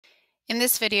In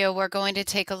this video, we're going to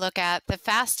take a look at the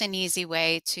fast and easy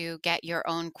way to get your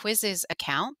own Quizizz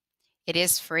account. It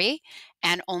is free,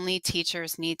 and only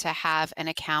teachers need to have an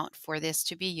account for this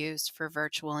to be used for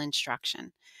virtual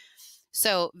instruction.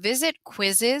 So visit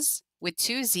Quizizz with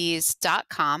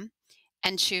 2z's.com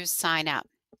and choose Sign Up.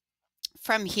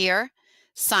 From here,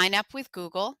 sign up with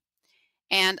Google,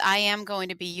 and I am going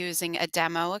to be using a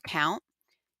demo account.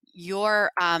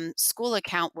 Your school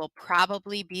account will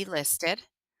probably be listed.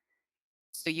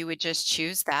 So you would just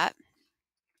choose that.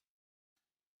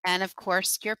 And of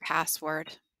course, your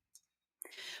password.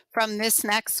 From this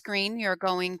next screen, you're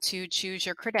going to choose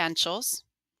your credentials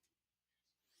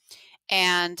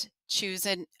and choose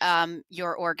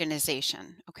your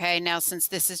organization. Okay, now since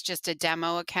this is just a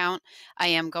demo account, I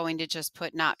am going to just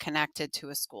put not connected to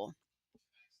a school.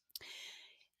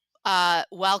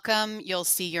 Welcome, you'll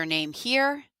see your name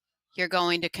here. You're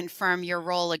going to confirm your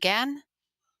role again.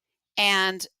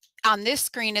 And on this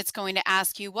screen, it's going to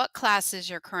ask you what classes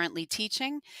you're currently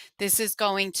teaching. This is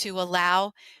going to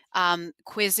allow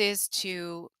Quizizz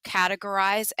to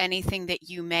categorize anything that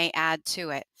you may add to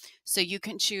it. So you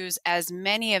can choose as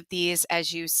many of these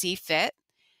as you see fit,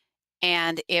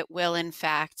 and it will in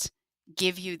fact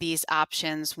give you these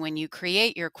options when you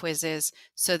create your quizzes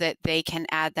so that they can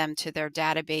add them to their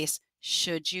database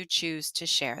should you choose to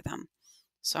share them.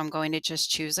 So I'm going to just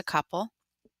choose a couple.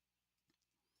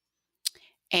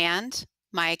 And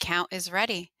my account is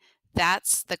ready.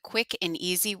 That's the quick and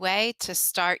easy way to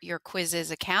start your Quizizz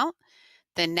account.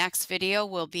 The next video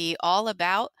will be all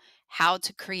about how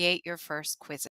to create your first quiz.